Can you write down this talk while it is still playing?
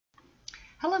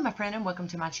Hello my friend and welcome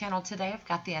to my channel. Today I've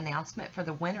got the announcement for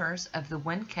the winners of the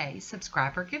 1K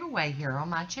subscriber giveaway here on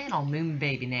my channel, Moon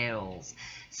Baby Nails.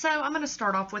 So I'm going to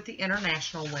start off with the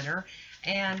international winner,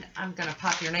 and I'm going to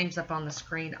pop your names up on the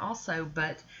screen also,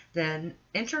 but the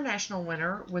international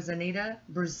winner was Anita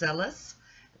Bruzelis.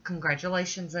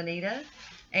 Congratulations, Anita.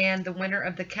 And the winner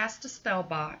of the Cast a Spell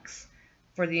box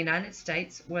for the United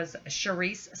States was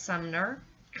Charisse Sumner.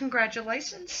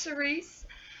 Congratulations, Charisse.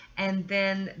 And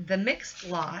then the mixed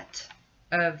lot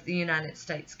of the United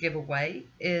States giveaway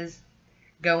is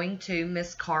going to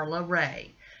Miss Carla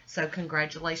Ray. So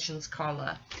congratulations,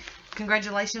 Carla.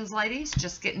 Congratulations, ladies.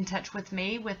 Just get in touch with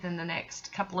me within the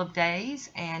next couple of days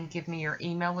and give me your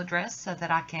email address so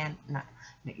that I can, not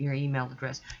your email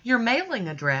address, your mailing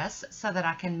address so that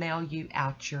I can mail you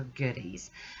out your goodies.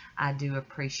 I do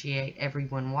appreciate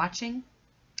everyone watching.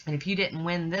 And if you didn't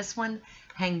win this one,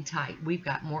 hang tight. We've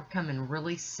got more coming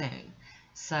really soon.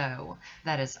 So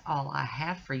that is all I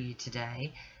have for you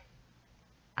today.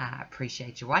 I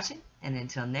appreciate you watching. And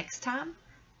until next time,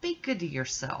 be good to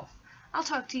yourself. I'll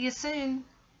talk to you soon.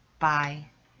 Bye.